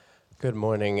Good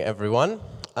morning, everyone.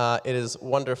 It is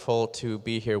wonderful to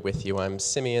be here with you. I'm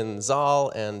Simeon Zal,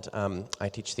 and I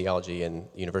teach theology in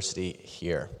university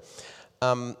here.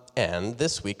 And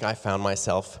this week I found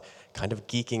myself kind of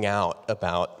geeking out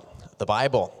about the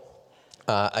Bible.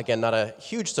 Again, not a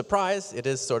huge surprise. It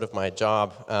is sort of my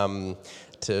job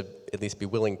to at least be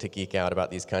willing to geek out about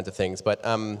these kinds of things. But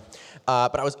I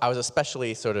was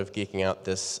especially sort of geeking out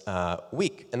this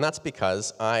week, and that's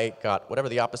because I got whatever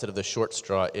the opposite of the short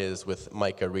straw is with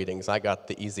Micah readings. I got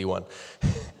the easy one,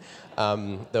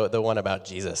 the one about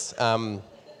Jesus.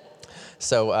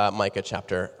 So Micah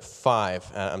chapter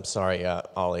 5. I'm sorry,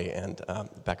 Ollie and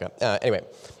Becca. Anyway.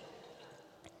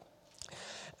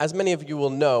 As many of you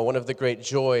will know, one of the great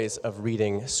joys of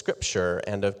reading Scripture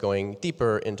and of going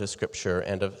deeper into Scripture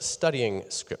and of studying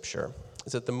Scripture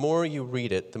is that the more you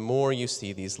read it, the more you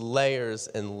see these layers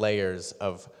and layers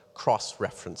of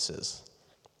cross-references.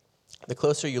 The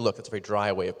closer you look, that's a very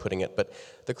dry way of putting it, but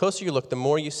the closer you look, the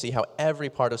more you see how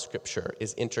every part of Scripture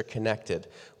is interconnected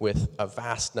with a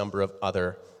vast number of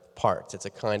other parts. It's a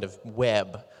kind of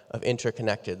web of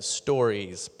interconnected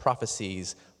stories,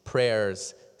 prophecies,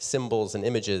 prayers, symbols and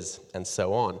images, and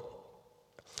so on.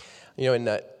 You know,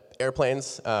 in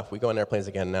airplanes, we go on airplanes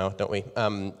again now, don't we?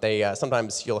 They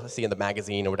sometimes you'll see in the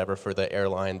magazine or whatever for the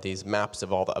airline these maps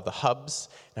of all the hubs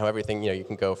and how everything, you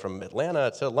can go from Atlanta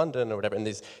to London or whatever, and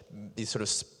these sort of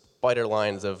spider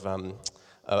lines of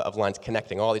lines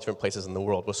connecting all these different places in the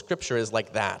world. Well, Scripture is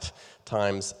like that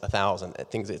times 1,000.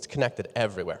 It's connected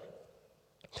everywhere.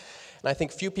 And I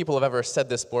think few people have ever said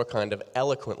this more kind of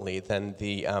eloquently than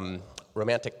the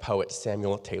Romantic poet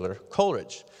Samuel Taylor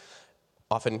Coleridge.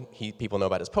 Often people know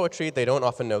about his poetry. They don't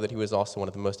often know that he was also one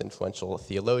of the most influential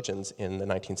theologians in the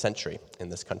 19th century in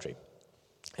this country.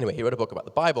 Anyway, he wrote a book about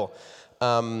the Bible,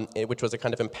 which was a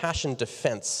kind of impassioned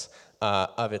defense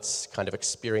of its kind of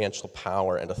experiential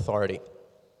power and authority,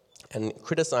 and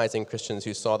criticizing Christians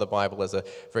who saw the Bible as a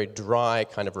very dry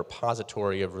kind of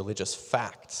repository of religious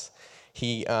facts.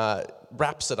 He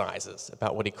rhapsodizes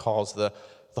about what he calls the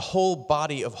whole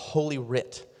body of Holy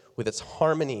Writ with its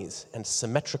harmonies and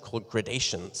symmetrical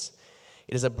gradations.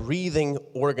 It is a breathing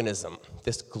organism,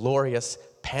 this glorious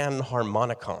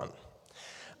panharmonicon.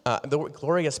 The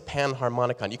glorious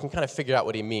panharmonicon, you can kind of figure out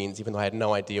what he means, even though I had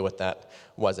no idea what that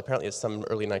was. Apparently it's some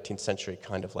early 19th century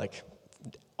kind of like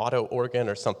auto organ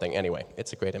or something. Anyway,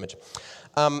 it's a great image.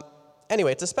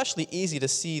 Anyway, it's especially easy to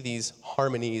see these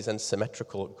harmonies and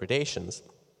symmetrical gradations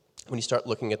when you start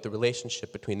looking at the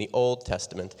relationship between the Old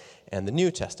Testament and the New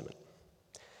Testament.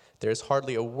 There's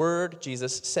hardly a word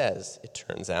Jesus says, it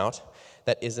turns out,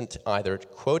 that isn't either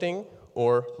quoting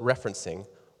or referencing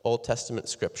Old Testament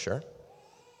Scripture.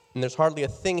 And there's hardly a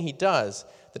thing he does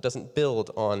that doesn't build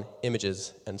on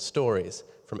images and stories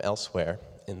from elsewhere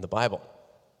in the Bible.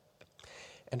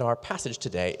 And our passage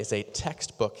today is a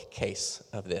textbook case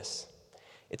of this.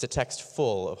 It's a text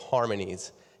full of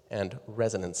harmonies and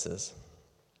resonances.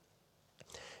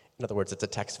 In other words, it's a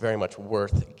text very much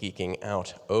worth geeking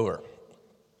out over.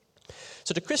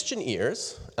 So to Christian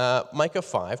ears, Micah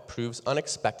 5 proves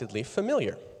unexpectedly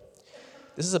familiar.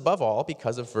 This is above all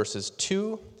because of verses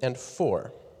 2 and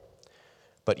 4.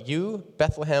 But you,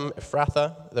 Bethlehem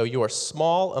Ephrathah, though you are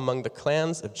small among the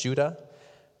clans of Judah,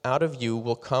 out of you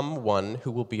will come one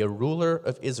who will be a ruler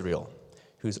of Israel,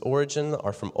 whose origin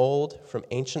are from old, from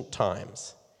ancient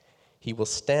times. He will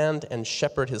stand and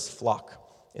shepherd his flock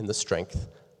in the strength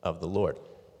of the Lord.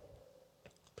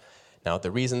 Now,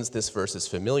 the reasons this verse is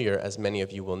familiar, as many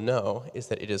of you will know, is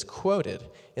that it is quoted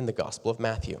in the Gospel of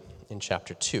Matthew in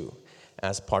chapter 2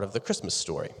 as part of the Christmas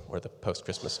story, or the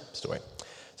post-Christmas story.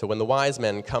 So when the wise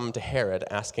men come to Herod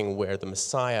asking where the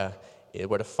Messiah is,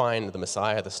 where to find the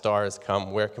Messiah, the stars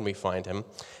come, where can we find him?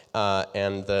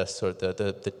 And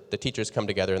the teachers come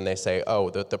together and they say,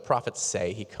 the prophets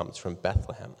say he comes from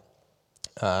Bethlehem.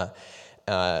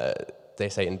 They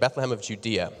say, in Bethlehem of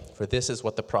Judea, for this is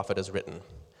what the prophet has written.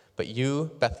 But you,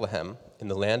 Bethlehem, in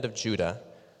the land of Judah,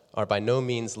 are by no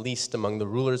means least among the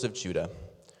rulers of Judah,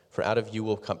 for out of you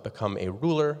will become a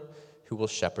ruler who will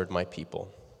shepherd my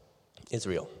people,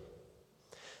 Israel.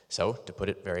 So, to put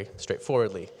it very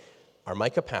straightforwardly, our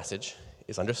Micah passage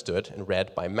is understood and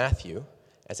read by Matthew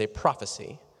as a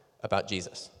prophecy about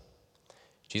Jesus.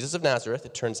 Jesus of Nazareth,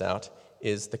 it turns out,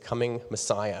 is the coming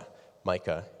Messiah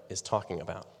Micah is talking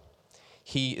about.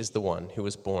 He is the one who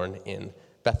was born in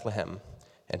Bethlehem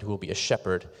and who will be a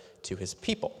shepherd to his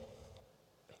people.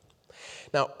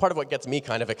 Now, part of what gets me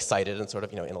kind of excited and sort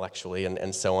of, intellectually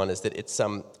and so on is that it's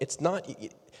not,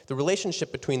 the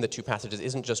relationship between the two passages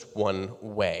isn't just one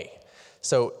way.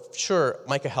 So, sure,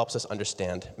 Micah helps us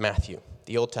understand Matthew.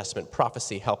 The Old Testament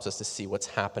prophecy helps us to see what's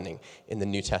happening in the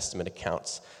New Testament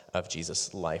accounts of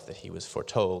Jesus' life, that he was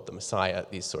foretold, the Messiah,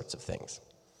 these sorts of things.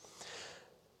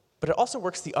 But it also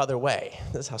works the other way.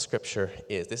 This is how Scripture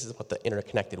is. This is what the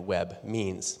interconnected web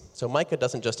means. So Micah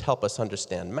doesn't just help us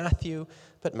understand Matthew,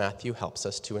 but Matthew helps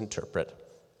us to interpret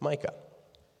Micah.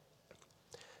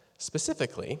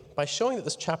 Specifically, by showing that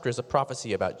this chapter is a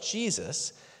prophecy about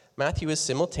Jesus, Matthew is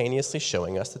simultaneously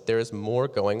showing us that there is more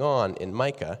going on in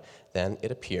Micah than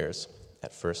it appears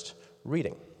at first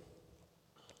reading.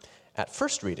 At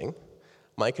first reading,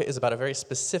 Micah is about a very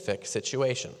specific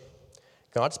situation.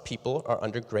 God's people are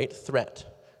under great threat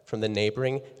from the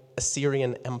neighboring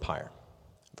Assyrian Empire.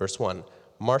 Verse 1,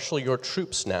 "Marshal your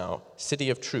troops now, city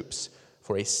of troops,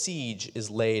 for a siege is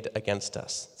laid against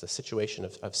us." It's a situation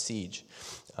of siege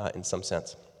in some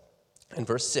sense. And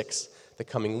verse 6, "The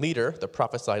coming leader, the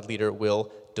prophesied leader,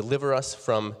 will deliver us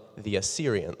from the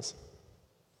Assyrians."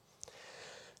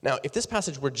 Now, if this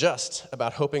passage were just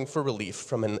about hoping for relief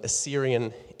from an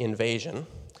Assyrian invasion,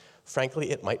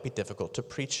 frankly, it might be difficult to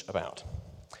preach about.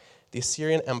 The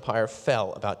Assyrian Empire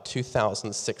fell about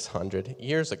 2,600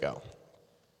 years ago,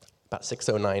 about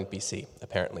 609 BC,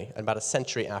 apparently, and about a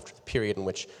century after the period in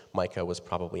which Micah was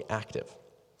probably active.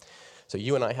 So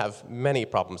you and I have many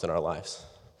problems in our lives,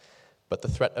 but the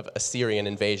threat of Assyrian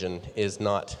invasion is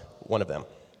not one of them.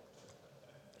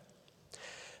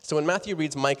 So when Matthew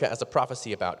reads Micah as a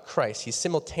prophecy about Christ, he's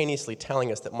simultaneously telling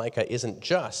us that Micah isn't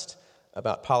just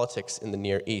about politics in the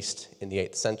Near East in the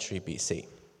 8th century BC.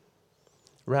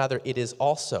 Rather, it is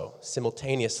also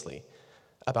simultaneously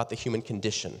about the human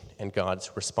condition and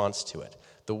God's response to it.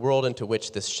 The world into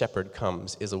which this shepherd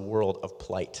comes is a world of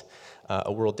plight,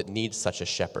 a world that needs such a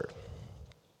shepherd.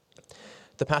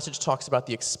 The passage talks about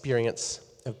the experience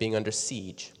of being under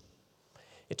siege.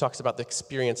 It talks about the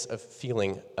experience of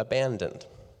feeling abandoned.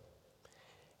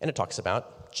 And it talks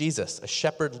about Jesus, a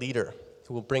shepherd leader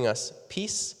who will bring us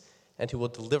peace and who will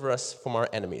deliver us from our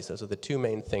enemies. Those are the two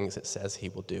main things it says he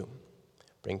will do: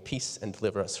 bring peace and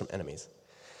deliver us from enemies.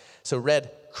 So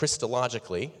read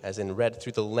Christologically, as in read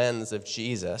through the lens of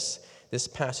Jesus, this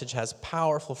passage has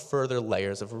powerful further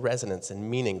layers of resonance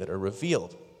and meaning that are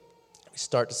revealed. We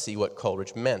start to see what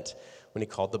Coleridge meant when he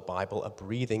called the Bible a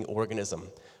breathing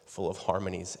organism full of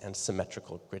harmonies and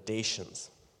symmetrical gradations.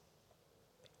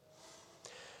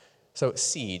 So,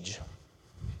 siege.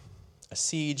 A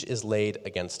siege is laid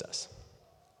against us.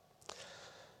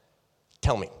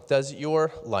 Tell me, does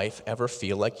your life ever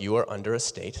feel like you are under a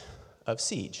state of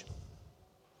siege?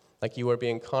 Like you are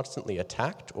being constantly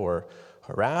attacked or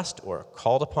harassed or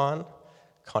called upon,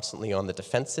 constantly on the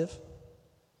defensive?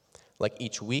 Like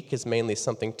each week is mainly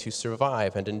something to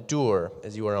survive and endure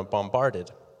as you are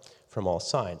bombarded from all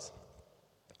sides?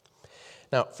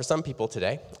 Now, for some people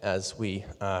today, as we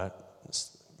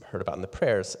heard about in the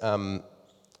prayers,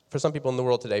 for some people in the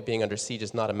world today, being under siege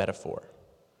is not a metaphor.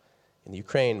 In the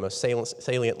Ukraine, most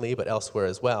saliently, but elsewhere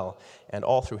as well, and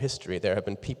all through history, there have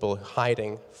been people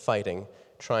hiding, fighting,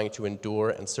 trying to endure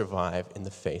and survive in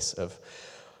the face of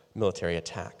military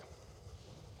attack.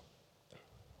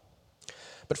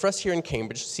 But for us here in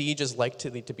Cambridge, siege is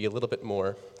likely to be a little bit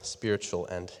more spiritual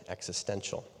and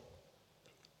existential.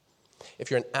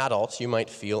 If you're an adult, you might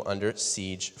feel under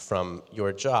siege from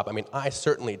your job. I mean, I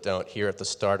certainly don't here at the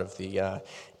start of the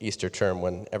Easter term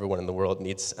when everyone in the world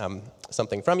needs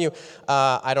something from you.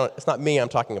 It's not me I'm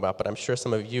talking about, but I'm sure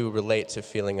some of you relate to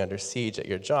feeling under siege at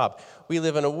your job. We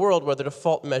live in a world where the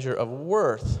default measure of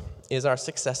worth is our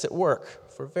success at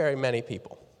work for very many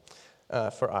people,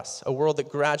 for us. A world that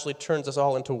gradually turns us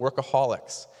all into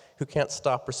workaholics who can't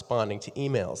stop responding to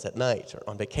emails at night or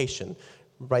on vacation,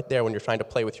 right there when you're trying to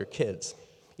play with your kids,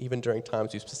 even during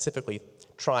times you specifically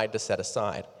tried to set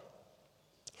aside.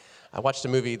 I watched a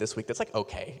movie this week that's like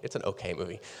okay. It's an okay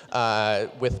movie.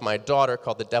 With my daughter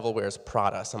called The Devil Wears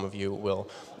Prada. Some of you will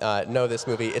know this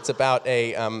movie. It's about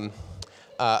a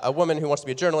woman who wants to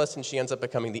be a journalist, and she ends up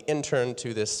becoming the intern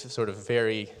to this sort of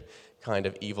very kind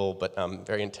of evil but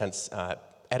very intense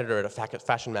editor at a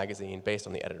fashion magazine based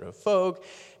on the editor of Vogue.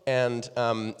 And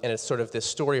it's sort of this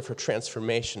story of her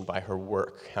transformation by her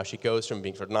work, how she goes from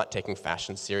being sort of not taking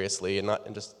fashion seriously and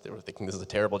just thinking this is a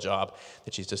terrible job,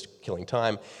 that she's just killing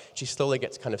time. She slowly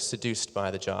gets kind of seduced by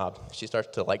the job. She starts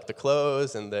to like the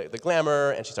clothes and the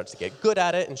glamour, and she starts to get good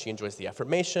at it, and she enjoys the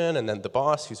affirmation, and then the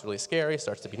boss, who's really scary,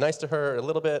 starts to be nice to her a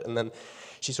little bit, and then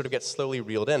she sort of gets slowly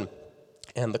reeled in.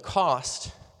 And the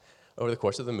cost over the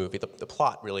course of the movie, the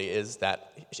plot really is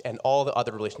that, and all the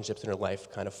other relationships in her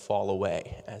life kind of fall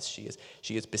away as she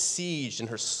is besieged in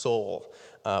her soul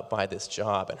by this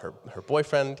job. And her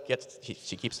boyfriend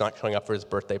she keeps not showing up for his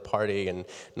birthday party and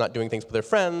not doing things with her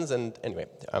friends. And anyway,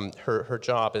 her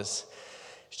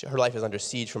life is under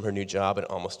siege from her new job, and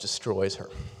it almost destroys her.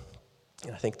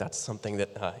 And I think that's something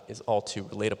that is all too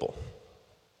relatable.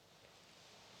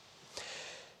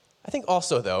 I think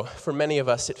also, though, for many of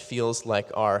us, it feels like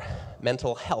our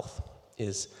mental health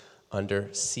is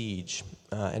under siege,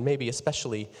 and maybe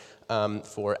especially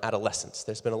for adolescents.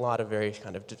 There's been a lot of very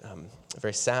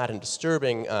very sad and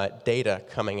disturbing data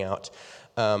coming out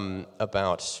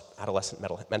about adolescent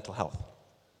mental health.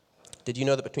 Did you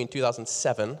know that between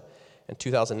 2007 and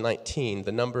 2019,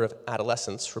 the number of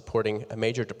adolescents reporting a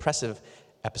major depressive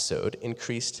episode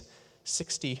increased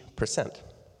 60%?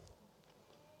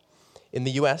 In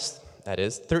the US, that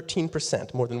is,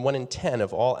 13%, more than 1 in 10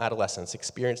 of all adolescents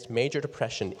experienced major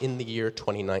depression in the year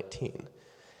 2019.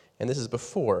 And this is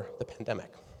before the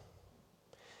pandemic.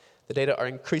 The data are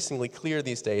increasingly clear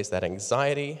these days that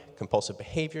anxiety, compulsive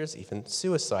behaviors, even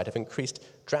suicide have increased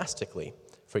drastically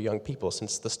for young people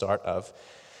since the start of,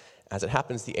 as it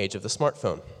happens, the age of the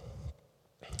smartphone.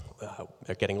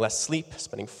 They're getting less sleep,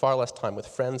 spending far less time with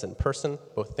friends in person,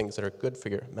 both things that are good for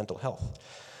your mental health.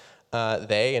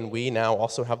 They and we now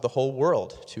also have the whole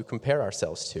world to compare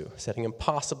ourselves to, setting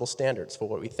impossible standards for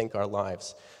what we think our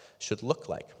lives should look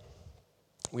like.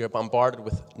 We are bombarded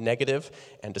with negative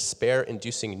and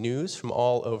despair-inducing news from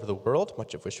all over the world,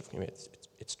 much of which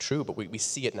it's true, but we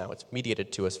see it now. It's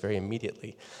mediated to us very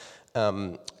immediately.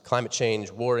 Climate change,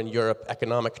 war in Europe,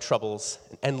 economic troubles,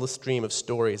 an endless stream of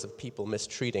stories of people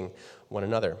mistreating one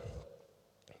another.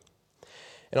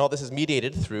 And all this is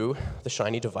mediated through the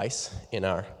shiny device in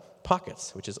our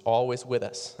pockets, which is always with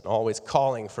us and always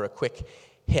calling for a quick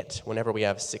hit whenever we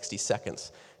have 60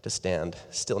 seconds to stand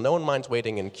still. No one minds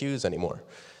waiting in queues anymore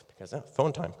because,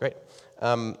 phone time, great.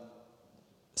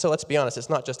 So let's be honest, it's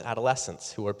not just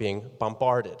adolescents who are being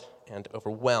bombarded and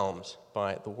overwhelmed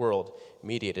by the world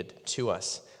mediated to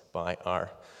us by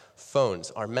our phones.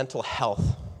 Our mental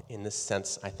health, in this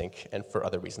sense, I think, and for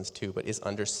other reasons too, but is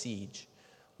under siege.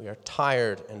 We are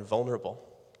tired and vulnerable,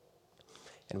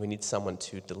 and we need someone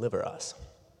to deliver us.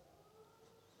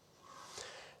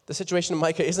 The situation in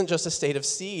Micah isn't just a state of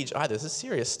siege either. This is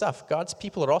serious stuff. God's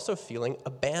people are also feeling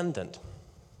abandoned.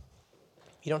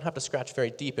 You don't have to scratch very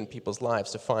deep in people's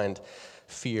lives to find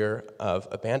fear of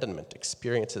abandonment,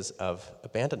 experiences of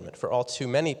abandonment. For all too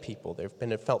many people,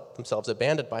 they've felt themselves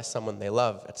abandoned by someone they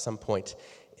love at some point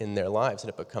in their lives, and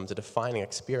it becomes a defining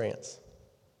experience.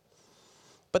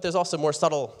 But there's also more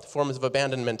subtle forms of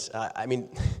abandonment. I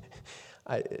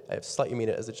slightly mean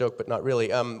it as a joke, but not really.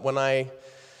 When I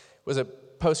was a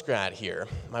postgrad here,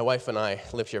 my wife and I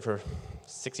lived here for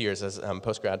 6 years as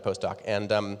postdoc,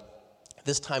 and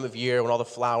this time of year when all the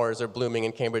flowers are blooming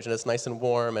in Cambridge and it's nice and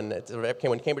warm, and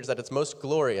when Cambridge is at its most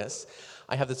glorious,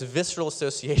 I have this visceral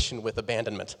association with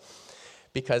abandonment.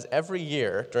 Because every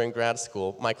year during grad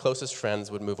school, my closest friends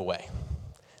would move away.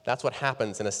 That's what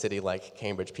happens in a city like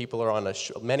Cambridge. People are on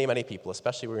many people,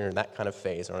 especially when you're in that kind of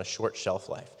phase, are on a short shelf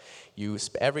life.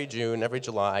 Every June, every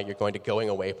July, you're going to going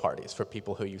away parties for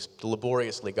people who you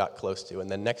laboriously got close to, and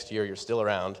then next year you're still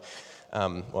around,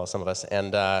 some of us,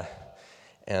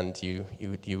 and you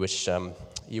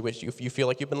feel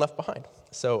like you've been left behind.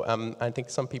 So I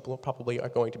think some people probably are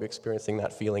going to be experiencing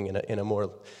that feeling in a more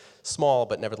small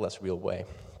but nevertheless real way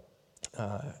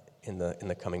in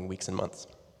the coming weeks and months.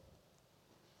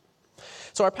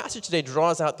 So our passage today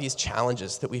draws out these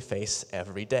challenges that we face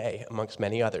every day, amongst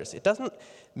many others. It doesn't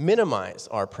minimize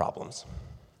our problems,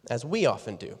 as we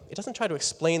often do. It doesn't try to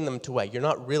explain them away. You're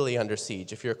not really under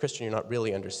siege. If you're a Christian, you're not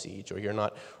really under siege, or you're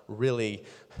not really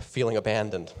feeling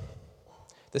abandoned.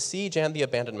 The siege and the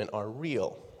abandonment are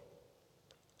real.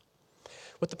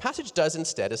 What the passage does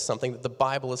instead is something that the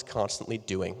Bible is constantly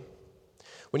doing.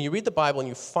 When you read the Bible and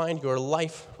you find your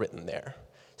life written there,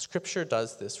 Scripture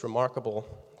does this remarkable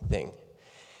thing.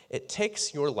 It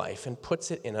takes your life and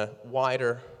puts it in a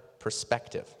wider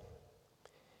perspective.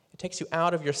 It takes you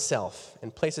out of yourself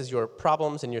and places your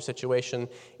problems and your situation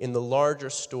in the larger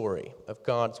story of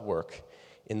God's work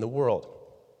in the world.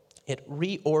 It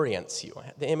reorients you.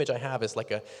 The image I have is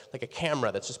like a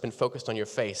camera that's just been focused on your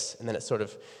face, and then it sort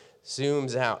of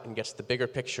zooms out and gets the bigger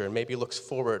picture, and maybe looks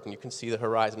forward and you can see the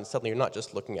horizon, and suddenly you're not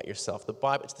just looking at yourself. The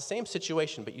Bible, it's the same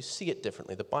situation, but you see it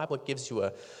differently. The Bible gives you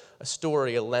a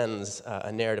story, a lens,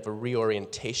 a narrative, a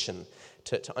reorientation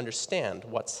to understand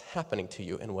what's happening to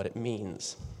you and what it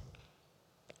means.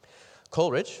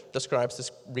 Coleridge describes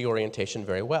this reorientation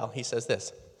very well. He says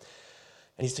this,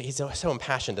 And he's so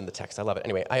impassioned in the text. I love it.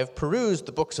 Anyway, I have perused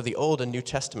the books of the Old and New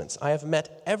Testaments. I have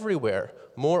met everywhere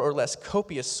more or less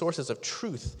copious sources of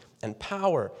truth and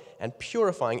power and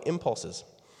purifying impulses.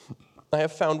 I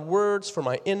have found words for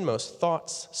my inmost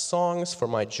thoughts, songs for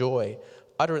my joy,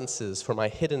 utterances for my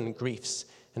hidden griefs,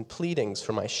 and pleadings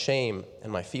for my shame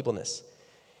and my feebleness.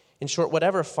 In short,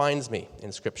 whatever finds me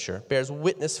in Scripture bears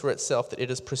witness for itself that it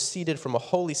has proceeded from a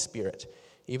Holy Spirit,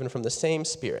 even from the same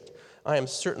Spirit. I am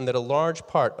certain that a large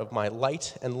part of my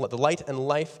light and the light and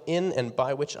life in and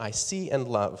by which I see and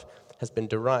love has been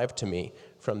derived to me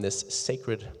from this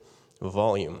sacred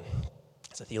volume.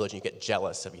 As a theologian, you get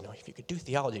jealous of, if you could do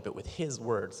theology, but with his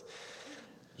words,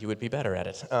 you would be better at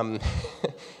it.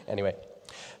 Anyway,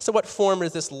 so what form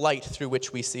is this light through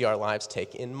which we see our lives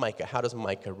take in Micah? How does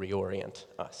Micah reorient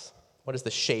us? What is the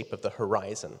shape of the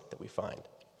horizon that we find?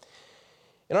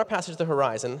 In our passage, the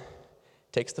horizon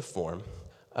takes the form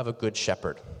of a good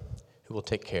shepherd who will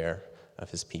take care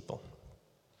of his people.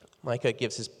 Micah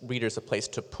gives his readers a place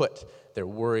to put their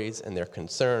worries and their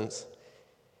concerns.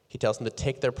 He tells them to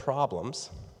take their problems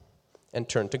and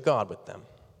turn to God with them.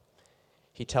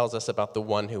 He tells us about the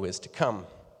one who is to come,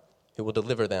 who will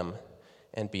deliver them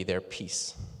and be their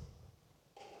peace.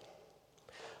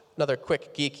 Another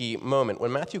quick geeky moment.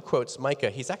 When Matthew quotes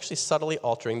Micah, he's actually subtly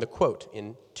altering the quote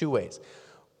in two ways.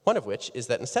 One of which is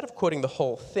that instead of quoting the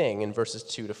whole thing in verses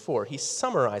 2 to 4, he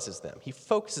summarizes them. He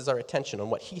focuses our attention on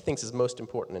what he thinks is most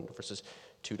important in verses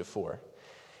 2 to 4.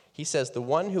 He says, the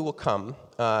one who will come,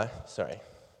 I've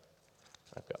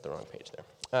got the wrong page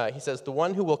there. He says, the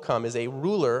one who will come is a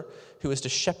ruler who is to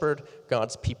shepherd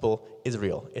God's people,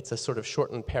 Israel. It's a sort of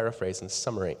shortened paraphrase and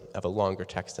summary of a longer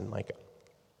text in Micah.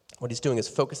 What he's doing is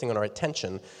focusing on our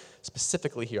attention,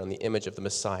 specifically here on the image of the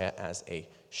Messiah as a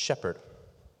shepherd.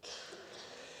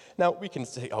 Now, we can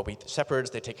say,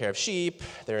 shepherds, they take care of sheep,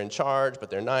 they're in charge,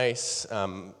 but they're nice.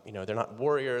 They're not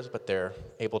warriors, but they're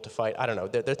able to fight. I don't know.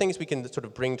 There are things we can sort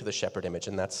of bring to the shepherd image,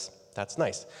 and that's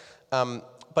nice.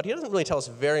 But he doesn't really tell us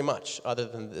very much other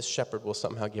than this shepherd will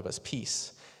somehow give us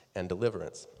peace and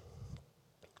deliverance.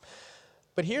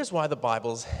 But here's why the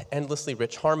Bible's endlessly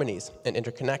rich harmonies and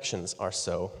interconnections are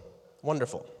so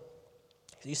wonderful.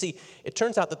 You see, it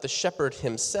turns out that the shepherd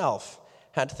himself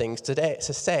had things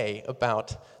to say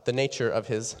about the nature of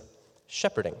his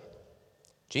shepherding.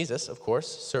 Jesus, of course,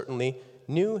 certainly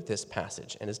knew this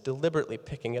passage and is deliberately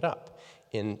picking it up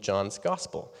in John's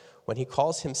Gospel when he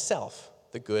calls himself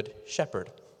the Good Shepherd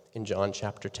in John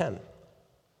chapter 10.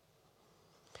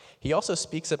 He also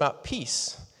speaks about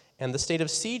peace and the state of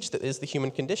siege that is the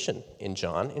human condition in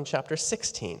John in chapter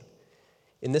 16.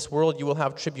 In this world you will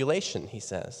have tribulation, he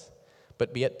says,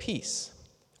 but be at peace,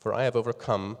 for I have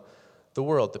overcome the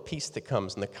world, the peace that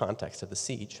comes in the context of the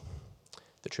siege.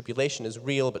 The tribulation is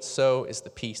real, but so is the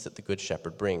peace that the Good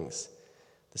Shepherd brings,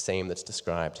 the same that's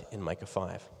described in Micah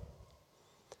 5.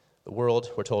 The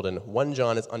world, we're told in 1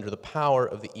 John, is under the power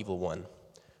of the evil one,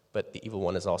 but the evil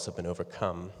one has also been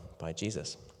overcome by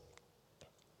Jesus.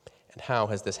 And how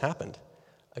has this happened?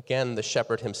 Again, the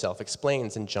shepherd himself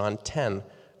explains in John 10,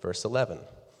 verse 11,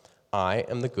 I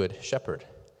am the good shepherd.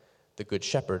 The good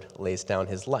shepherd lays down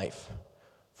his life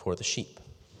for the sheep.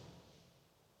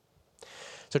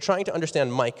 So trying to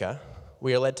understand Micah,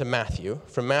 we are led to Matthew.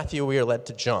 From Matthew, we are led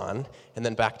to John, and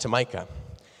then back to Micah.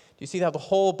 Do you see how the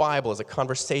whole Bible is a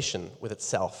conversation with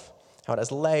itself? How it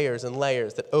has layers and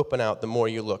layers that open out the more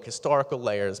you look. Historical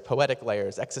layers, poetic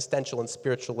layers, existential and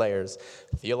spiritual layers,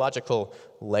 theological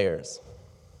layers.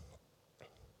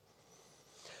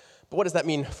 But what does that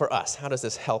mean for us? How does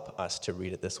this help us to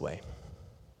read it this way?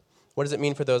 What does it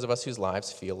mean for those of us whose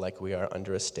lives feel like we are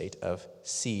under a state of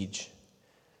siege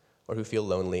or who feel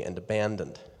lonely and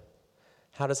abandoned?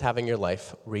 How does having your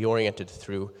life reoriented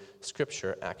through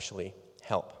Scripture actually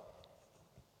help?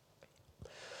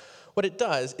 What it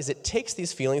does is it takes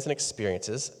these feelings and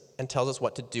experiences and tells us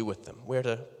what to do with them, where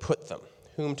to put them,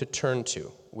 whom to turn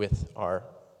to with our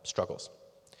struggles.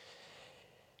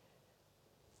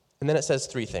 And then it says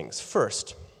three things.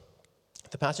 First,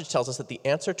 the passage tells us that the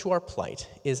answer to our plight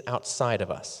is outside of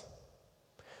us.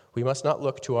 We must not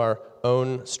look to our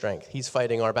own strength. He's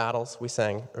fighting our battles, we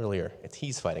sang earlier.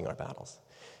 He's fighting our battles.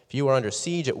 If you are under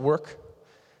siege at work,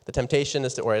 the temptation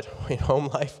is to, or in home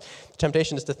life, the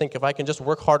temptation is to think if I can just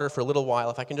work harder for a little while,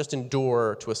 if I can just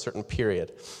endure to a certain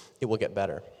period, it will get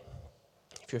better.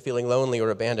 If you're feeling lonely or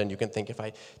abandoned, you can think if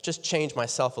I just change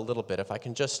myself a little bit, if I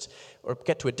can just, or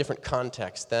get to a different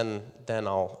context, then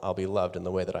I'll be loved in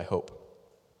the way that I hope.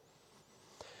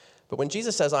 But when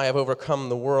Jesus says, I have overcome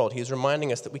the world, he's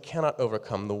reminding us that we cannot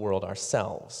overcome the world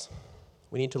ourselves.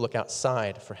 We need to look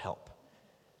outside for help.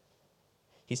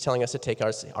 He's telling us to take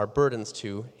our burdens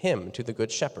to him, to the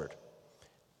Good Shepherd.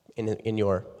 In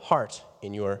your heart,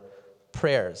 in your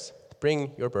prayers,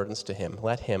 bring your burdens to him.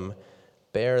 Let him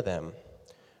bear them.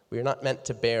 We are not meant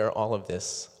to bear all of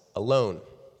this alone.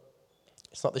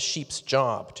 It's not the sheep's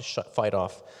job to fight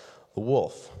off the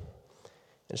wolf.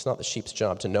 And it's not the sheep's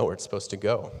job to know where it's supposed to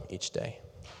go each day.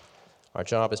 Our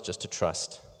job is just to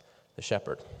trust the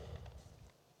shepherd.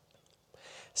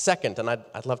 Second, and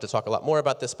I'd love to talk a lot more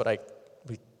about this, but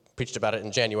we preached about it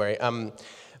in January.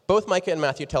 Both Micah and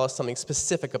Matthew tell us something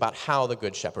specific about how the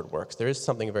Good Shepherd works. There is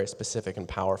something very specific and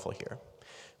powerful here,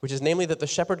 which is namely that the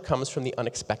shepherd comes from the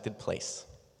unexpected place,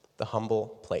 the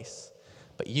humble place.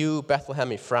 But you, Bethlehem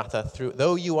Ephrathah,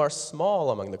 though you are small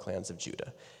among the clans of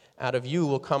Judah, out of you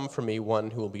will come for me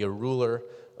one who will be a ruler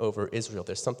over Israel.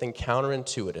 There's something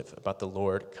counterintuitive about the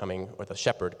Lord coming, or the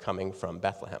shepherd coming from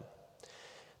Bethlehem.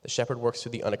 The shepherd works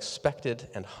through the unexpected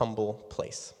and humble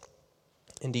place.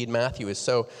 Indeed, Matthew is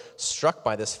so struck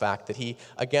by this fact that he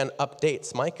again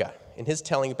updates Micah. In his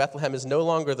telling, Bethlehem is no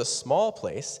longer the small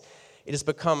place. It has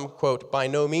become, quote, by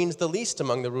no means the least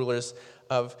among the rulers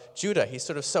of Judah. He's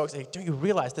sort of so excited. Do you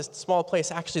realize this small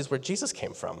place actually is where Jesus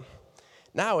came from?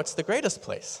 Now it's the greatest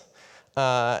place.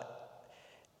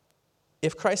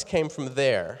 If Christ came from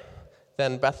there,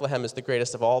 then Bethlehem is the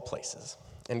greatest of all places.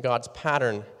 And God's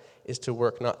pattern is to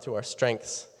work not through our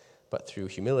strengths, but through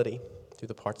humility, through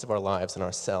the parts of our lives and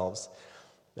ourselves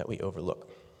that we overlook.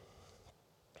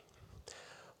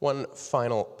 One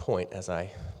final point as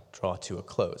I draw to a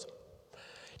close.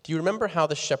 Do you remember how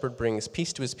the shepherd brings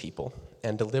peace to his people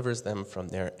and delivers them from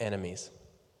their enemies?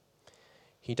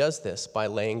 He does this by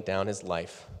laying down his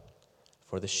life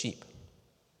for the sheep.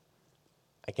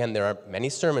 Again, there are many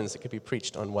sermons that could be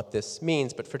preached on what this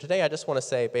means, but for today I just want to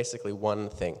say basically one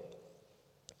thing.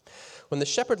 When the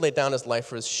shepherd laid down his life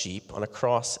for his sheep on a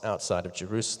cross outside of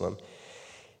Jerusalem,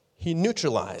 he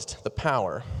neutralized the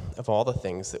power of all the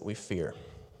things that we fear.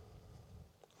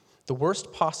 The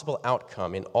worst possible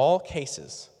outcome in all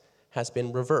cases has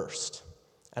been reversed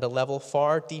at a level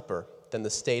far deeper than the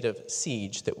state of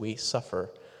siege that we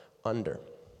suffer under.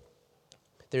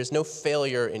 There's no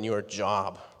failure in your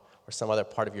job or some other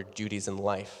part of your duties in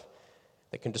life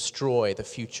that can destroy the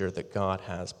future that God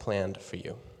has planned for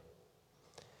you.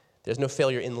 There's no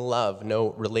failure in love,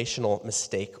 no relational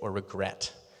mistake or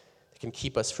regret that can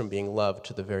keep us from being loved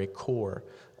to the very core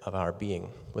of our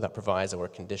being without proviso or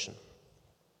condition.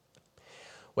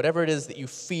 Whatever it is that you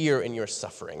fear in your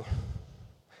suffering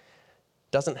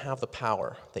doesn't have the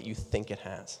power that you think it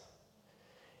has.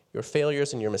 Your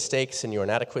failures and your mistakes and your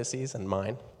inadequacies and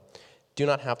mine do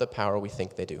not have the power we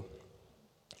think they do.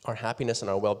 Our happiness and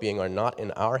our well-being are not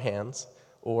in our hands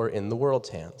or in the world's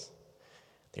hands.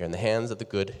 They are in the hands of the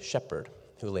Good Shepherd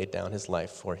who laid down his life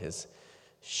for his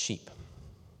sheep.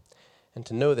 And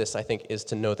to know this, I think, is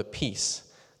to know the peace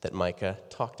that Micah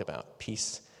talked about.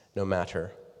 Peace no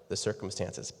matter the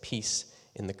circumstances. Peace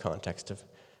in the context of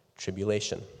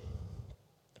tribulation.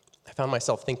 I found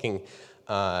myself thinking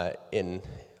in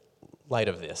light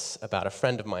of this about a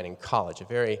friend of mine in college, a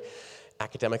very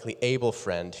academically able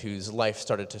friend whose life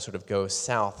started to sort of go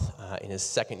south in his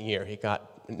second year.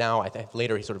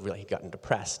 Later he sort of realized he'd gotten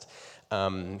depressed.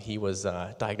 He was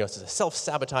diagnosed as a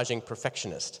self-sabotaging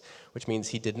perfectionist, which means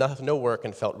he did no work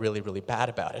and felt really, really bad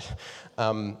about it.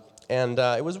 And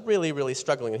it was really, really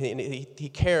struggling. He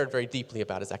cared very deeply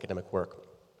about his academic work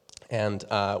and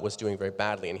was doing very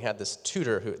badly. And he had this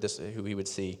tutor who he would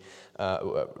see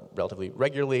relatively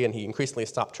regularly, and he increasingly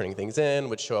stopped turning things in,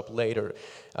 would show up late or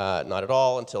not at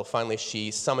all, until finally she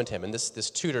summoned him. And this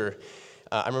tutor,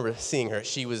 I remember seeing her.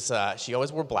 She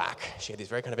always wore black. She had these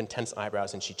very kind of intense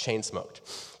eyebrows, and she chain smoked.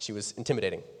 She was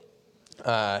intimidating.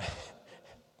 And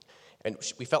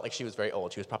we felt like she was very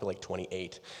old. She was probably like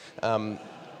 28.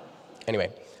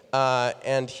 Anyway,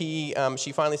 and she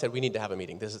finally said, "We need to have a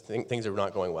meeting. Things are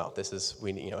not going well. This is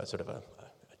sort of a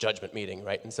judgment meeting,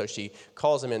 right?" And so she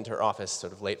calls him into her office,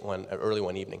 sort of early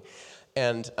one evening,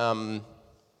 and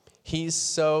he's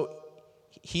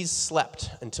slept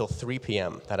until 3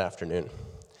 p.m. that afternoon,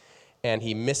 and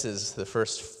he misses the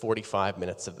first 45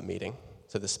 minutes of the meeting.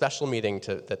 So the special meeting,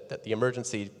 the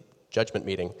emergency judgment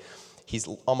meeting, he's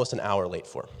almost an hour late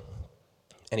for.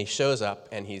 And he shows up,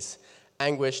 and he's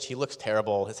anguished. He looks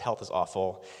terrible. His health is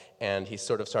awful, and he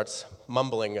sort of starts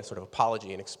mumbling a sort of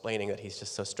apology and explaining that he's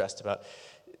just so stressed about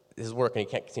his work and he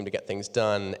can't seem to get things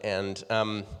done. And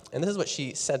this is what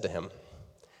she said to him,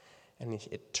 and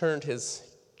it turned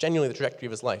genuinely the trajectory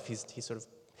of his life. He's sort of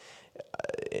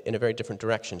in a very different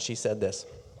direction. She said this: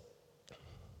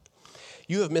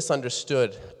 "You have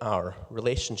misunderstood our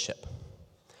relationship.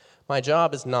 My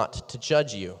job is not to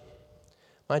judge you.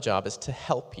 My job is to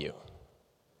help you.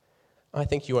 I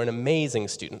think you are an amazing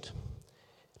student,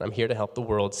 and I'm here to help the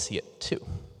world see it too.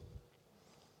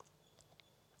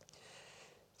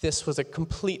 This was a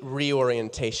complete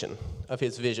reorientation of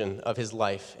his vision of his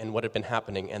life and what had been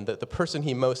happening, and that the person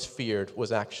he most feared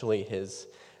was actually his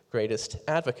greatest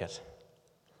advocate.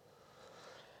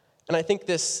 And I think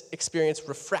this experience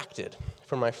refracted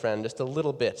for my friend just a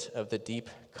little bit of the deep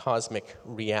cosmic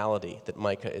reality that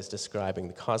Micah is describing,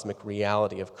 the cosmic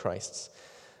reality of Christ's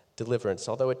deliverance.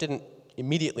 Although it didn't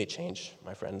immediately change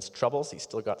my friend's troubles, he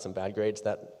still got some bad grades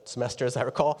that semester, as I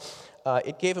recall,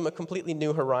 it gave him a completely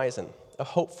new horizon, a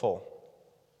hopeful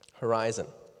horizon.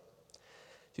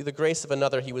 Through the grace of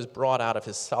another, he was brought out of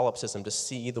his solipsism to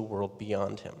see the world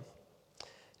beyond him.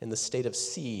 In the state of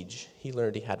siege, he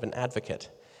learned he had an advocate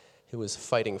who was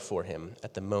fighting for him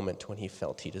at the moment when he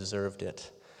felt he deserved it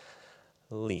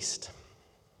least.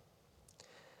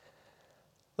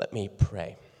 Let me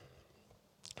pray.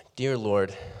 Dear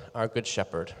Lord, our good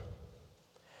shepherd,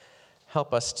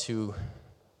 help us to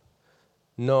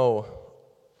know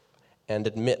and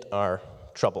admit our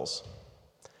troubles,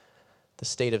 the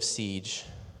state of siege,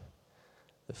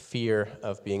 the fear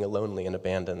of being lonely and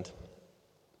abandoned,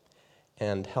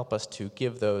 and help us to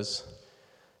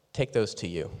take those to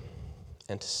you,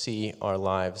 and to see our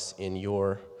lives in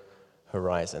your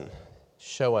horizon.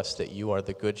 Show us that you are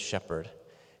the good shepherd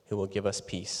who will give us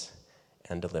peace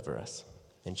and deliver us.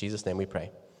 In Jesus' name we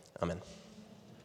pray. Amen.